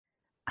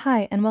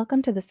Hi, and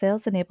welcome to the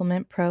Sales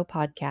Enablement Pro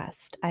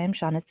podcast. I am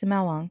Shauna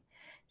Simawang.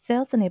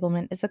 Sales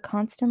enablement is a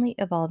constantly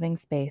evolving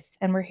space,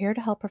 and we're here to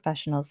help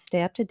professionals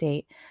stay up to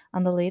date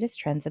on the latest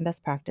trends and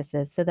best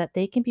practices so that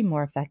they can be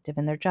more effective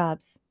in their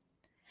jobs.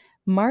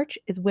 March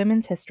is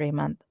Women's History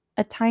Month,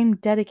 a time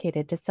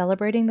dedicated to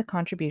celebrating the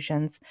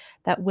contributions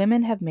that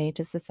women have made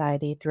to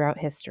society throughout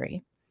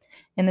history.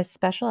 In this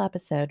special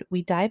episode,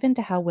 we dive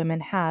into how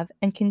women have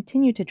and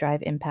continue to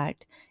drive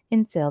impact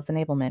in sales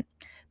enablement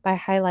by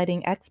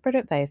highlighting expert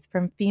advice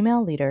from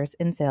female leaders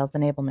in sales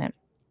enablement.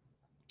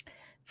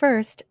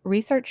 First,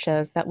 research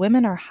shows that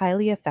women are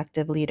highly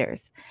effective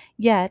leaders,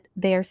 yet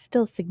they are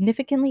still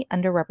significantly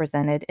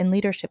underrepresented in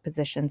leadership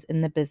positions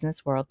in the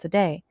business world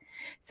today.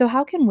 So,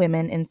 how can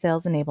women in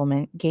sales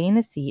enablement gain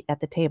a seat at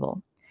the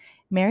table?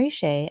 Mary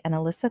Shea and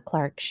Alyssa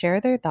Clark share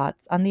their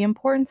thoughts on the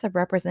importance of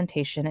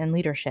representation in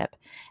leadership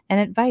and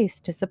advice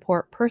to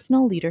support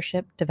personal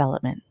leadership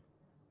development.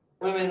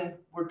 Women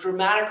were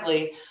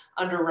dramatically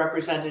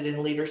underrepresented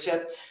in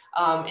leadership.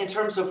 In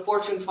terms of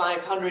Fortune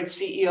 500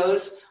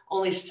 CEOs,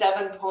 only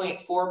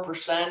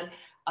 7.4%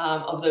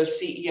 of those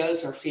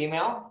CEOs are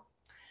female.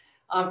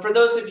 For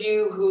those of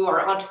you who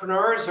are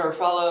entrepreneurs or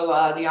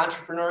follow the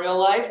entrepreneurial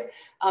life,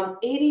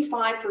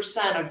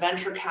 85% of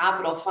venture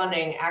capital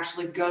funding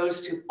actually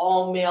goes to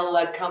all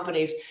male-led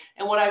companies.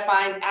 And what I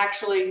find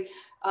actually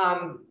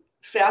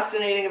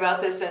fascinating about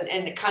this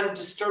and kind of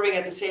disturbing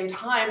at the same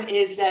time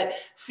is that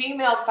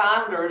female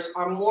founders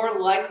are more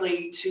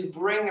likely to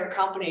bring their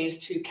companies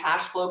to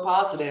cash flow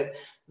positive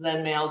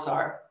than males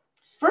are.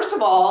 First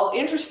of all,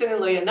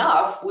 interestingly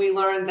enough, we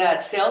learned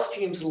that sales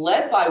teams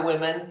led by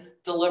women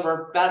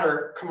deliver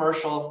better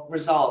commercial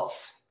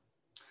results.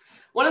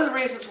 One of the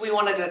reasons we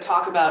wanted to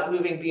talk about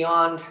moving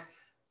beyond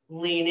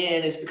lean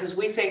in is because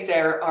we think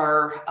there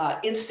are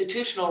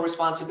institutional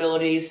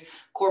responsibilities,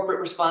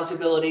 corporate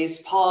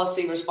responsibilities,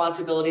 policy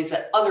responsibilities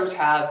that others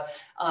have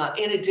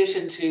in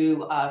addition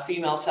to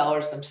female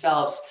sellers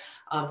themselves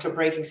to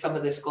breaking some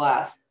of this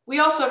glass. We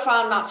also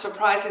found, not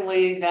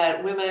surprisingly,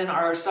 that women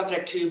are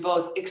subject to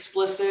both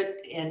explicit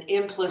and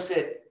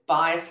implicit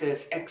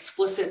biases,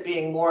 explicit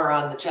being more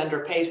on the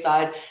gender pay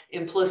side,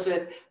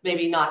 implicit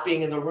maybe not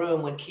being in the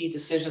room when key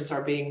decisions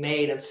are being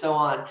made and so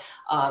on.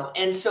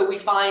 And so we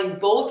find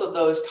both of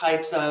those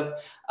types of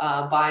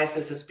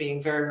biases as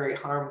being very, very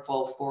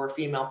harmful for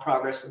female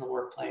progress in the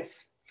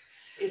workplace.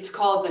 It's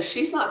called the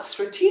 "she's not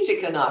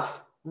strategic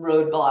enough"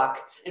 roadblock.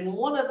 And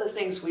one of the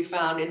things we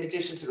found, in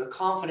addition to the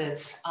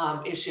confidence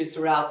issue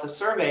throughout the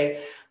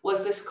survey,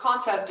 was this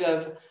concept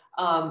of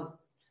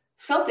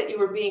felt that you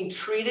were being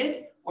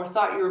treated or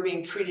thought you were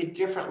being treated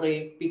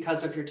differently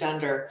because of your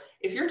gender.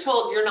 If you're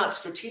told you're not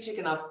strategic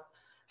enough,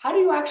 how do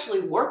you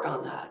actually work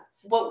on that?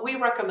 What we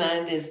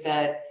recommend is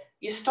that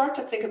you start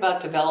to think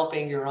about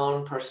developing your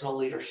own personal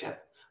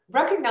leadership.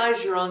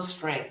 Recognize your own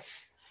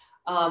strengths.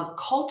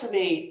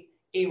 Cultivate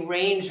a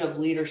range of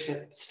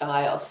leadership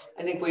styles.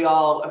 I think we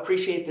all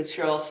appreciate that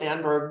Sheryl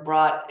Sandberg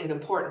brought an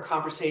important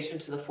conversation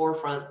to the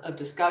forefront of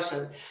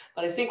discussion,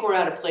 but I think we're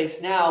at a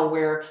place now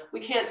where we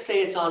can't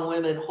say it's on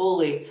women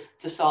wholly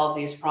to solve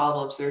these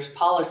problems. There's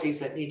policies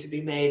that need to be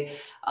made,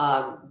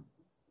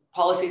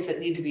 policies that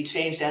need to be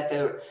changed at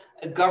the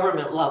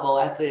government level,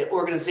 at the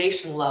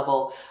organization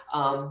level.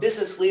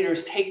 Business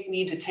leaders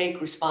need to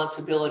take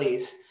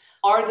responsibilities.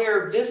 Are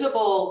there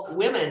visible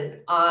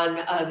women on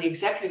the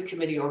executive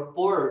committee or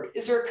board?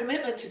 Is there a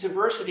commitment to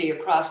diversity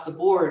across the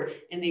board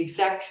in the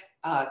exec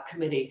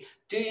committee?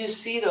 Do you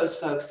see those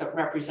folks that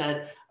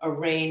represent a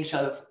range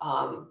of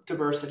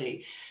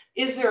diversity?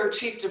 Is there a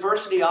chief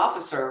diversity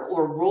officer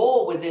or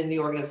role within the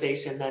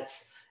organization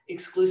that's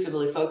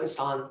exclusively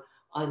focused on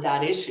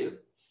that issue?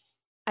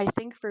 I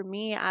think for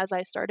me, as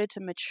I started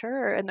to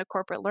mature in the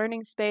corporate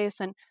learning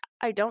space, and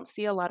I don't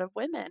see a lot of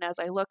women as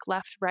I look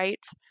left,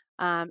 right,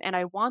 and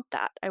I want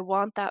that. I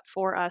want that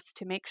for us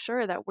to make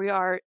sure that we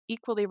are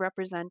equally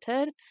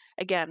represented.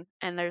 Again,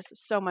 and there's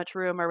so much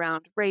room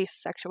around race,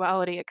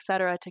 sexuality, et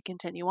cetera, to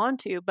continue on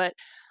to. But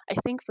I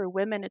think for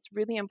women, it's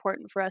really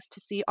important for us to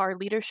see our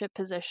leadership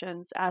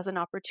positions as an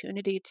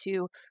opportunity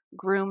to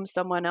groom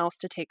someone else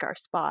to take our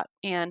spot.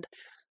 And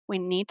we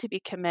need to be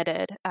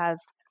committed as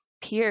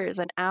peers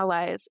and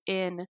allies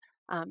in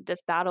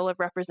this battle of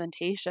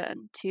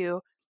representation to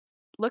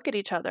look at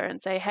each other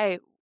and say, hey,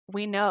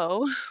 we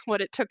know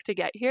what it took to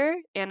get here,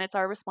 and it's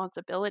our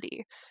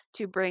responsibility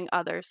to bring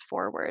others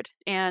forward.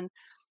 And,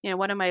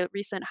 one of my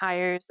recent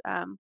hires,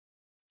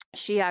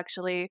 she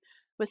actually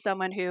was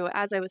someone who,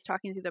 as I was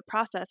talking through the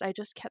process, I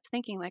just kept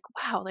thinking, like,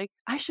 wow, like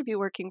I should be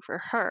working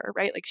for her,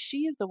 right? Like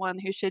she is the one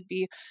who should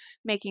be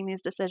making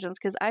these decisions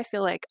because I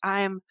feel like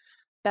I'm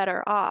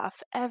better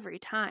off every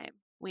time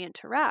we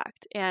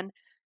interact. And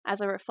as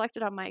I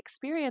reflected on my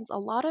experience, a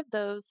lot of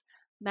those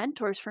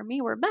mentors for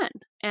me were men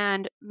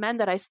and men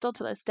that I still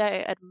to this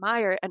day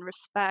admire and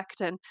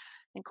respect and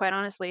quite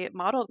honestly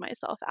modeled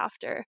myself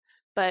after.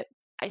 But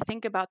I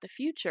think about the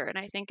future and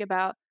I think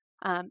about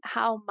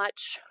how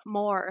much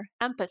more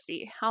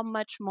empathy, how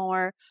much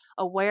more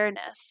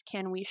awareness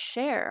can we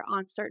share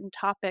on certain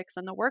topics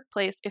in the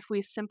workplace if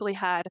we simply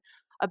had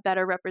a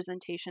better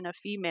representation of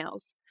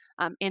females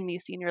in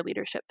these senior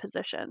leadership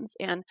positions.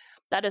 And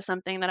that is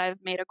something that I've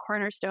made a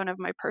cornerstone of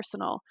my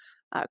personal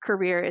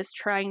career, is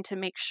trying to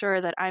make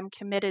sure that I'm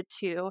committed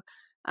to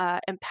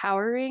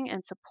empowering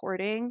and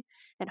supporting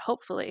and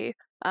hopefully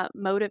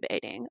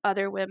motivating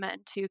other women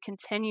to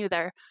continue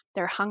their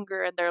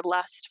hunger and their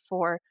lust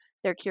for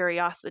their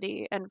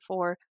curiosity and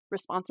for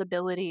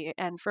responsibility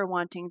and for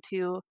wanting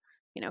to,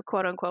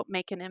 quote unquote,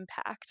 make an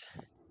impact.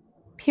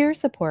 Peer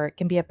support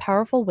can be a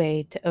powerful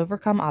way to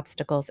overcome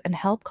obstacles and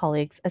help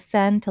colleagues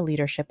ascend to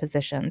leadership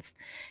positions.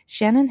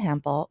 Shannon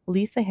Hampel,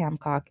 Lisa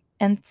Hancock,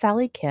 and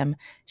Sally Kim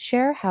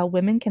share how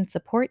women can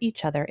support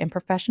each other in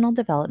professional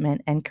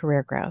development and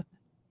career growth.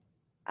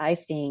 I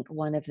think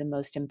one of the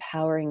most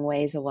empowering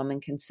ways a woman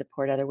can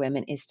support other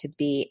women is to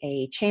be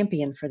a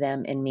champion for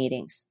them in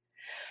meetings.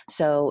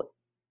 So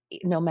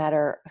no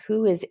matter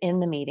who is in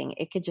the meeting,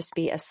 it could just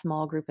be a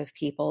small group of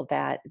people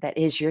that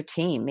is your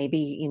team.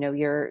 Maybe,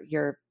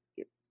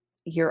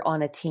 you're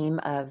on a team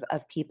of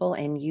people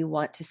and you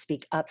want to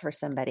speak up for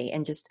somebody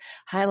and just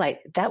highlight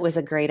that was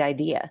a great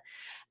idea.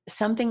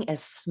 Something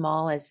as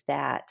small as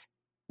that,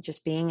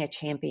 just being a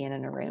champion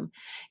in a room.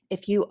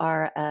 If you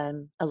are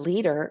a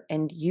leader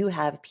and you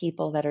have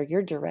people that are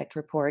your direct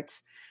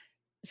reports,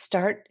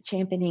 start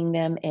championing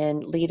them in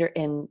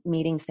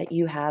meetings that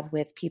you have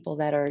with people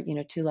that are,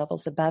 2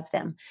 levels above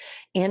them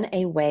in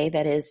a way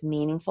that is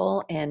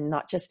meaningful, and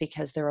not just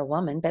because they're a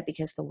woman, but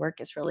because the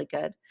work is really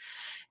good.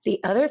 The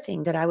other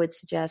thing that I would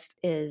suggest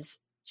is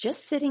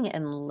just sitting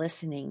and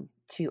listening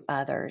to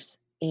others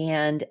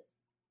and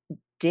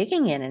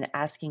digging in and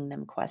asking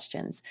them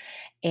questions.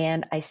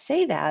 And I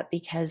say that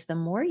because the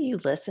more you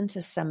listen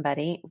to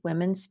somebody,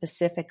 women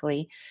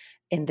specifically,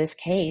 in this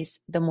case,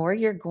 the more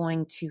you're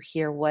going to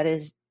hear what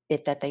is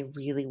it that they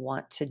really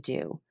want to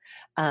do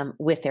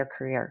with their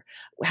career,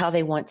 how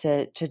they want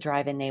to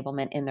drive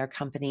enablement in their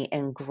company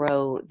and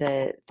grow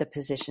the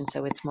position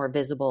so it's more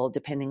visible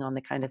depending on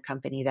the kind of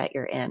company that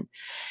you're in.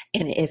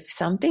 And if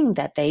something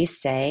that they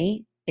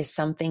say is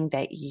something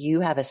that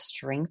you have a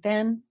strength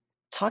in,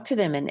 talk to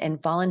them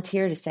and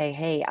volunteer to say,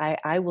 hey,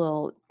 I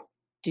will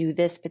do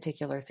this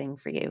particular thing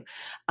for you.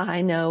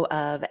 I know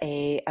of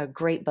a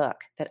great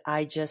book that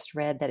I just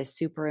read that is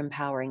super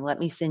empowering. Let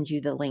me send you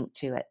the link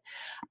to it.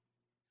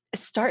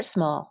 Start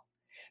small,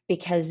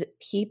 because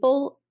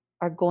people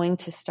are going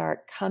to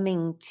start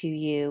coming to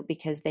you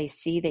because they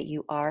see that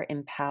you are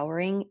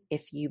empowering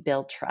if you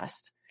build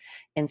trust.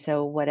 And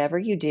so whatever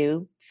you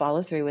do,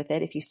 follow through with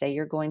it. If you say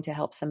you're going to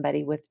help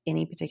somebody with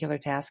any particular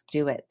task,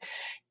 do it.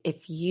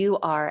 If you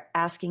are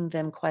asking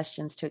them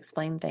questions to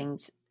explain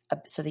things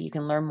so that you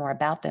can learn more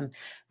about them,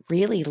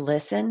 really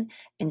listen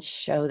and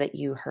show that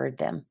you heard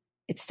them.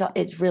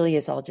 It really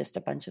is all just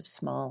a bunch of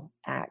small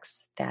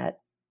acts that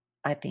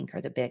I think are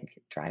the big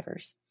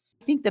drivers.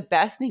 I think the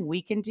best thing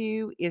we can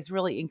do is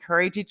really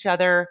encourage each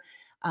other,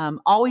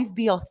 always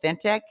be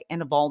authentic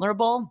and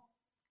vulnerable,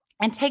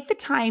 and take the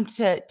time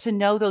to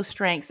know those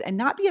strengths and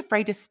not be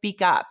afraid to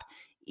speak up,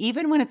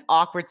 even when it's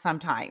awkward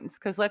sometimes.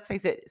 Because let's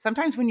face it,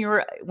 sometimes when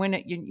you're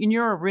in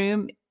a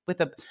room with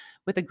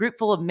a group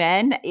full of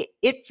men,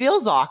 it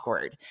feels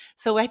awkward.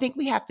 So I think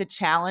we have to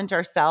challenge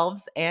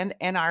ourselves and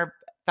our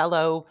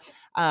fellow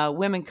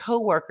women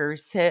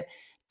coworkers to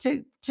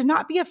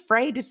not be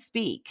afraid to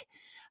speak.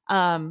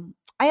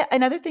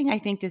 Another thing I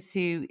think is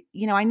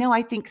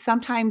I think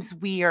sometimes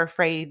we are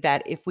afraid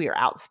that if we are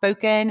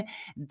outspoken,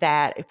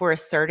 that if we're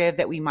assertive,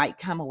 that we might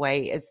come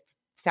away as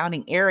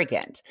sounding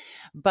arrogant.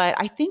 But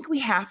I think we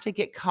have to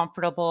get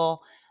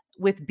comfortable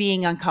with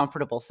being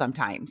uncomfortable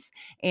sometimes.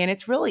 And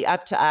it's really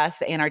up to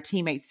us and our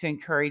teammates to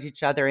encourage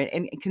each other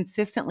and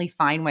consistently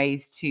find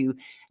ways to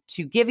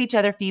give each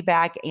other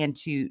feedback and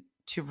to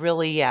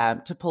really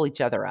to pull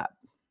each other up.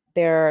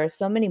 There are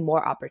so many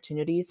more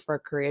opportunities for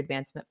career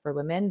advancement for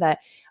women that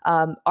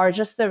are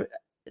just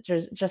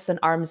an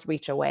arm's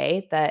reach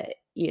away, that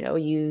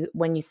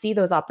when you see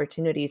those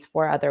opportunities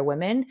for other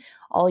women,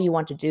 all you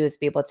want to do is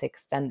be able to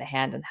extend the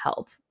hand and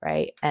help,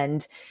 right?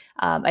 And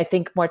I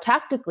think more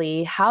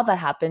tactically, how that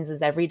happens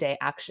is everyday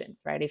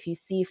actions, right? If you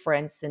see, for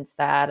instance,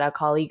 that a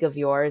colleague of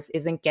yours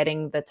isn't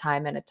getting the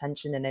time and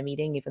attention in a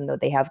meeting, even though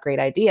they have great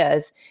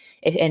ideas,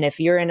 and if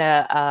you're in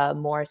a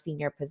more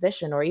senior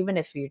position, or even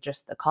if you're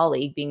just a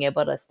colleague, being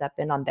able to step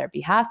in on their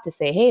behalf to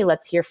say, hey,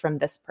 let's hear from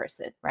this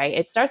person, right?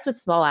 It starts with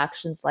small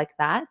actions like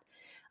that.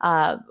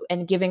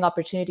 And giving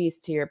opportunities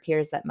to your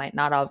peers that might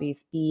not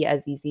always be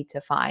as easy to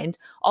find,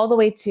 all the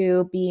way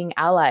to being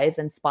allies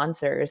and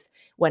sponsors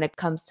when it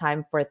comes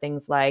time for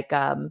things like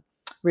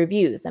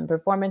reviews and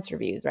performance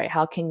reviews, right?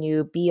 How can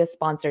you be a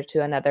sponsor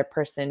to another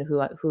person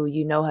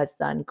who has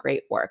done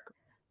great work?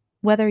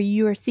 Whether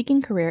you are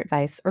seeking career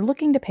advice or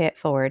looking to pay it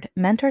forward,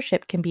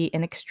 mentorship can be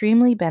an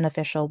extremely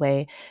beneficial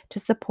way to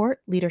support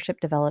leadership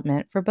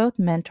development for both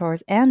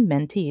mentors and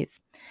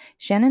mentees.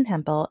 Shannon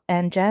Hempel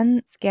and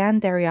Jen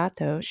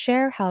Scandariato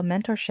share how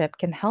mentorship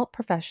can help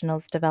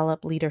professionals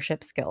develop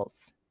leadership skills.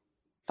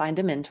 Find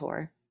a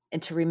mentor,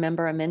 and to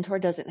remember, a mentor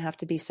doesn't have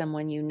to be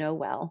someone you know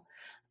well.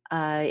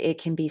 It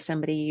can be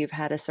somebody you've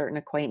had a certain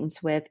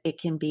acquaintance with. It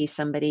can be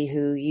somebody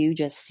who you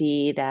just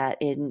see that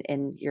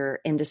in your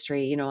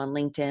industry, you know, on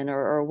LinkedIn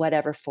or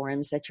whatever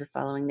forums that you're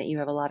following that you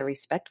have a lot of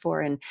respect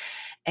for,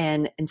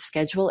 and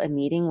schedule a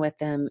meeting with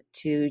them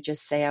to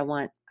just say, I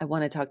want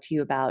to talk to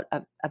you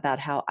about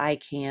how I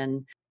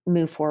can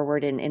move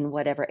forward in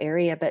whatever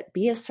area, but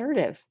be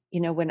assertive.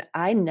 You know, when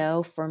I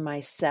know for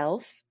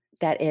myself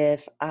that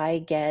if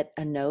I get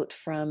a note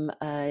from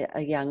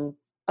a young,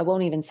 I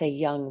won't even say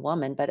young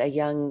woman, but a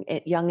young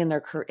in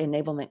their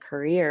enablement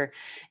career,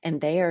 and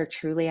they are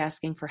truly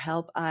asking for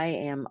help, I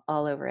am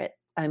all over it.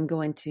 I'm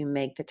going to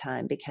make the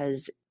time,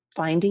 because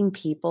finding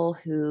people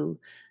who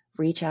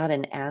reach out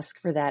and ask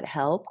for that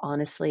help,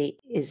 honestly,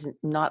 is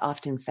not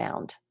often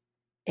found,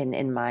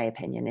 in my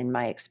opinion, in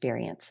my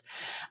experience.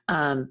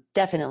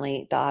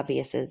 Definitely the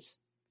obvious is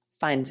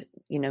find,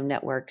 you know,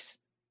 networks,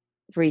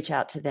 reach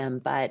out to them,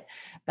 but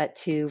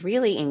to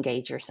really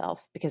engage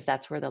yourself, because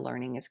that's where the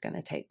learning is going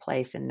to take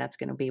place. And that's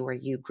going to be where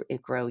you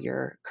grow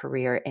your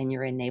career and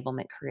your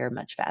enablement career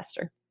much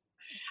faster.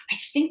 I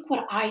think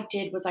what I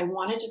did was I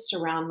wanted to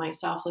surround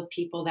myself with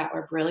people that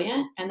were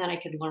brilliant and that I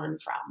could learn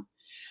from.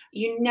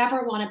 You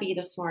never want to be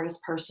the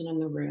smartest person in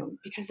the room,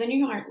 because then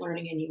you aren't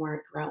learning and you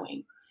aren't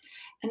growing.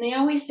 And they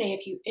always say,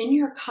 if you're in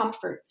your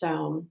comfort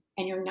zone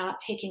and you're not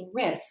taking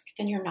risk,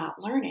 then you're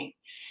not learning.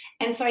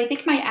 And so I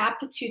think my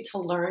aptitude to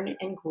learn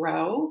and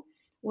grow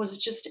was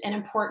just an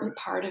important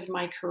part of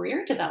my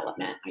career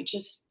development. I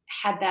just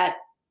had that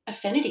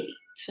affinity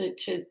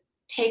to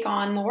take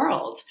on the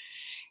world.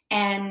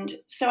 And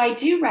so I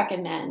do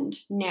recommend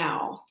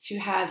now to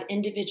have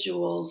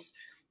individuals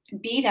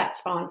be that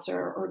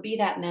sponsor or be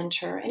that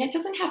mentor. And it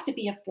doesn't have to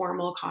be a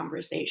formal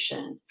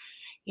conversation.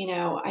 You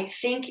know, I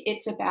think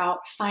it's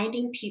about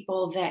finding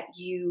people that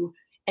you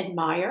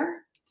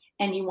admire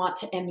and you want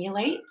to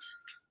emulate.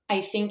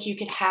 I think you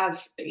could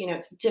have, you know,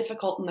 it's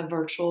difficult in the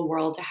virtual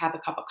world to have a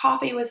cup of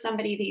coffee with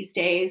somebody these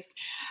days.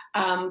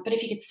 But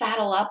if you could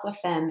saddle up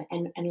with them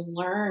and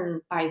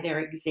learn by their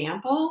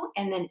example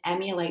and then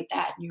emulate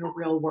that in your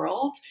real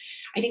world,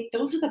 I think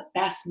those are the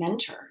best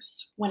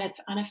mentors when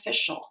it's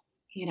unofficial,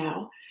 you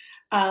know.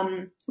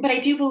 But I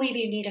do believe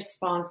you need a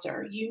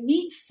sponsor. You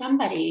need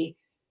somebody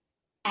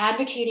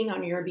advocating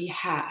on your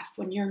behalf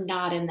when you're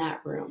not in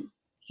that room.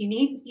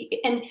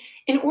 And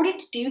in order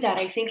to do that,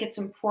 I think it's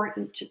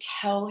important to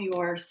tell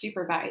your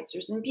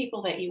supervisors and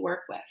people that you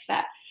work with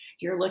that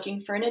you're looking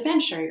for an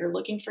adventure, you're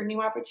looking for a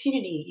new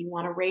opportunity, you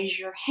want to raise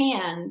your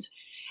hand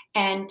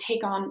and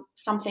take on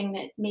something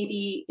that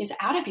maybe is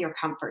out of your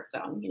comfort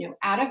zone, you know,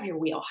 out of your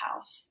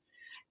wheelhouse.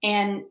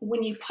 And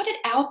when you put it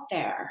out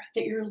there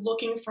that you're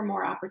looking for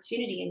more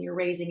opportunity and you're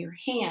raising your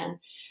hand,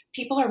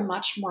 people are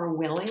much more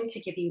willing to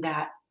give you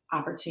that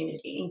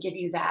opportunity and give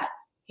you that,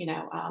 you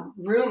know,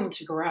 room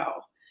to grow.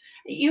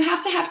 You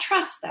have to have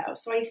trust, though.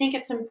 So I think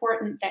it's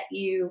important that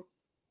you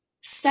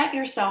set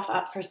yourself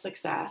up for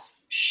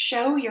success,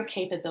 show your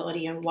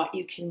capability and what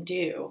you can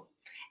do,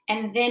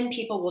 and then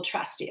people will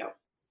trust you.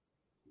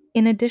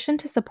 In addition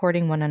to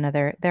supporting one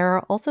another, there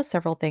are also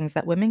several things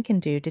that women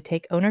can do to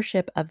take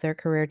ownership of their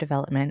career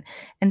development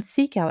and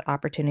seek out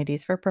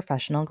opportunities for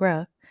professional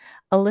growth.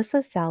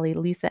 Alyssa, Sally,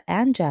 Lisa,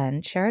 and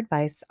Jen share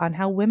advice on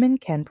how women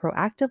can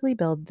proactively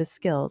build the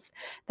skills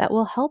that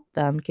will help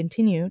them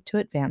continue to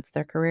advance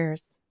their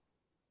careers.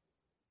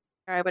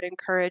 I would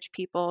encourage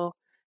people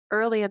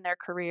early in their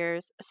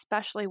careers,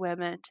 especially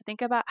women, to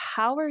think about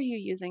how are you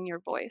using your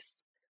voice?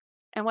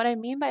 And what I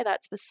mean by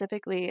that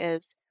specifically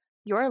is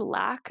your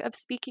lack of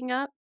speaking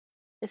up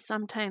is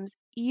sometimes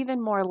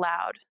even more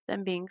loud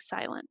than being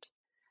silent.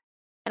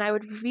 And I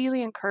would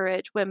really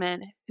encourage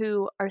women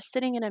who are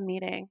sitting in a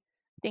meeting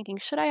thinking,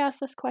 should I ask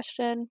this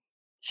question?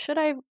 Should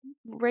I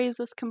raise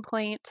this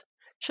complaint?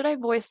 Should I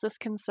voice this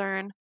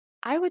concern?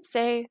 I would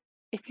say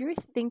if you're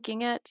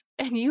thinking it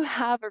and you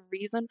have a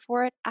reason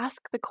for it,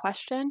 ask the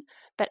question,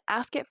 but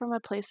ask it from a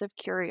place of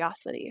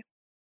curiosity.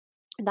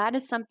 That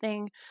is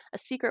something, a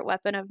secret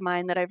weapon of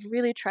mine that I've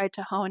really tried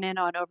to hone in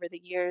on over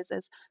the years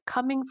is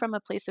coming from a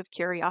place of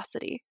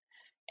curiosity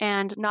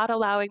and not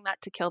allowing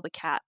that to kill the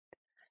cat.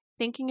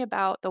 Thinking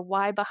about the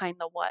why behind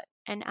the what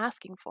and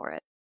asking for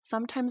it,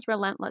 sometimes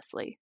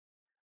relentlessly.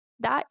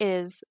 That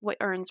is what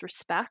earns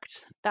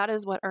respect. That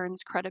is what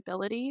earns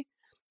credibility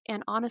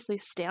and honestly,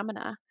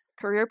 stamina.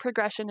 Career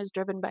progression is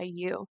driven by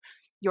you.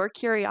 Your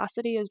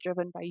curiosity is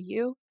driven by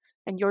you,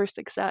 and your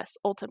success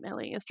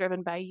ultimately is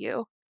driven by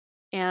you.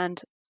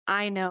 And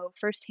I know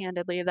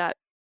first-handedly that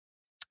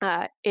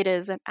it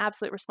is an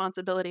absolute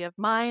responsibility of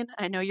mine.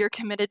 I know you're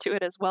committed to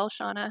it as well,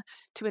 Shauna,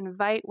 to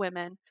invite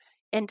women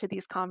into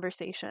these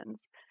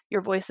conversations.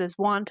 Your voice is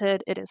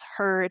wanted, it is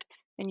heard,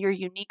 and your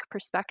unique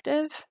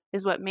perspective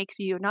is what makes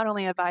you not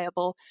only a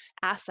viable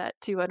asset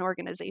to an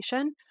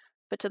organization,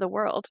 but to the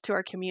world, to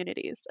our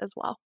communities as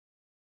well.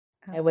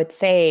 I would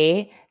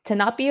say to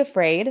not be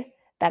afraid,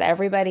 that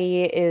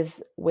everybody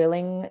is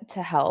willing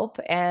to help,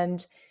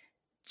 and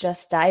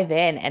just dive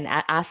in and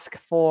ask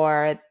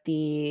for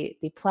the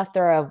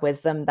plethora of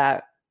wisdom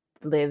that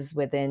lives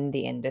within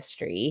the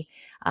industry.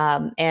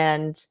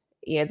 And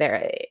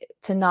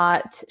to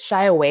not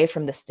shy away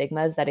from the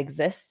stigmas that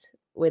exist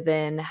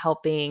within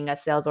helping a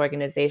sales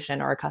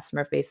organization or a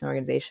customer facing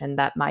organization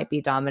that might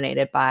be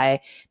dominated by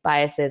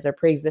biases or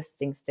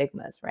pre-existing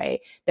stigmas,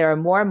 right? There are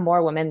more and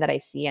more women that I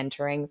see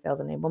entering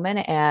sales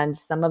enablement, and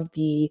some of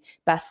the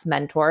best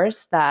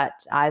mentors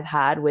that I've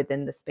had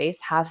within the space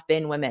have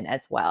been women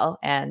as well.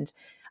 And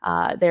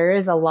there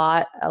is a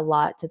lot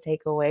to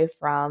take away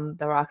from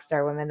the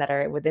rockstar women that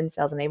are within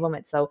sales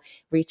enablement. So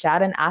reach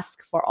out and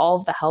ask for all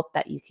of the help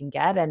that you can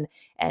get, and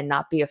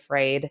not be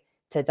afraid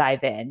to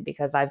dive in,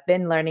 because I've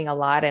been learning a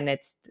lot, and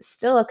it's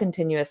still a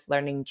continuous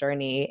learning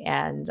journey.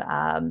 And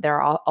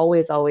they're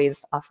always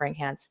offering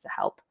hands to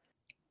help.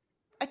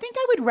 I think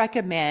I would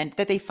recommend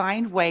that they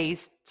find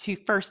ways to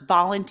first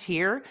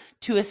volunteer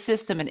to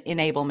assist them in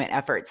enablement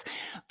efforts.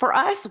 For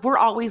us, we're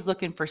always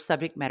looking for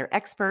subject matter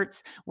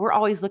experts. We're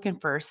always looking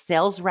for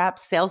sales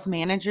reps, sales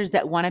managers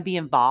that want to be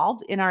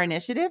involved in our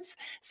initiatives.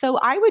 So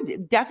I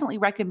would definitely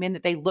recommend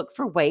that they look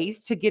for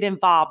ways to get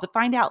involved, to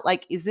find out,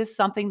 like, is this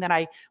something that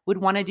I would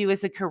want to do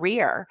as a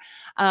career?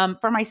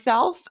 For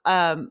myself,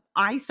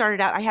 I started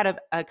out, I had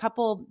a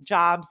couple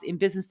jobs in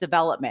business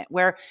development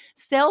where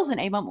sales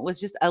enablement was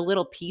just a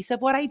little piece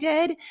of what I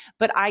did,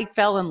 but I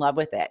fell in love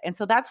with it. And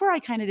so that's where I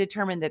kind of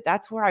determined that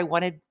that's where I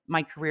wanted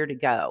my career to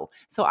go.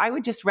 So I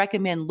would just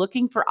recommend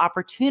looking for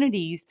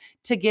opportunities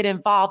to get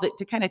involved,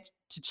 to kind of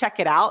to check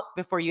it out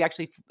before you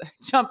actually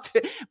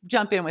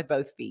jump in with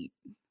both feet.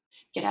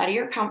 Get out of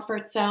your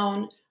comfort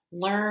zone,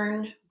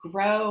 learn,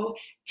 grow,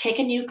 take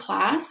a new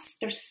class.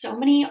 There's so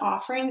many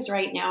offerings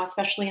right now,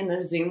 especially in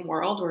the Zoom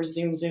world, or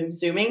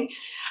zooming.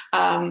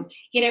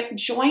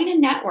 Join a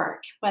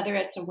network, whether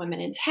it's a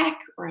women in tech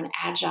or an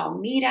agile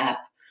meetup,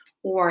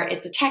 or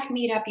it's a tech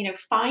meetup.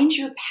 Find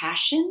your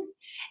passion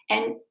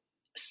and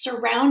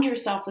surround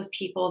yourself with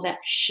people that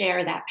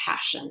share that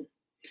passion.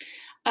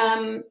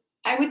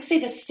 I would say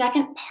the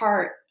second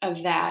part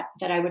of that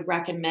I would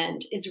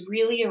recommend is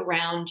really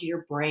around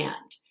your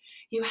brand.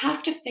 You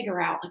have to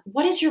figure out, like,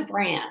 what is your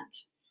brand?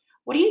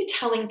 What are you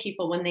telling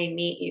people when they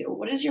meet you?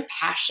 What is your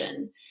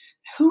passion?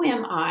 Who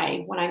am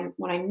I when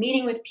I'm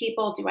meeting with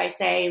people? Do I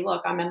say,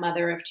 look, I'm a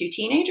mother of 2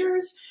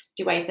 teenagers?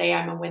 Do I say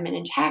I'm a woman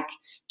in tech?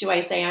 Do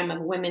I say I'm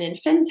a woman in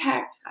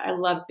fintech? I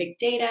love big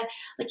data.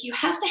 Like, you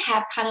have to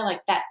have kind of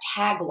like that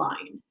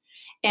tagline.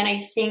 And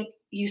I think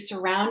you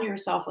surround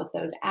yourself with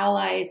those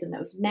allies and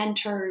those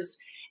mentors.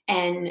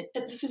 And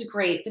this is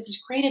great. This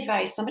is great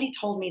advice. Somebody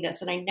told me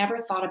this, and I never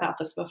thought about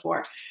this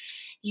before.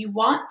 You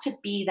want to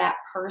be that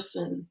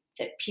person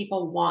that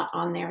people want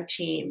on their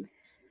team.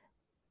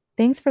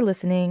 Thanks for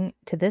listening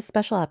to this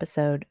special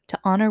episode to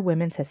honor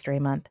Women's History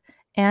Month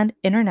and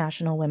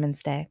International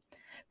Women's Day.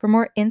 For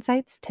more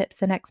insights,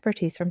 tips, and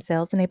expertise from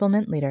sales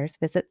enablement leaders,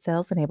 visit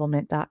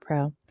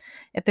salesenablement.pro.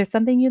 If there's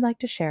something you'd like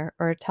to share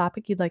or a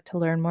topic you'd like to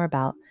learn more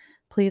about,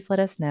 please let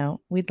us know.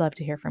 We'd love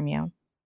to hear from you.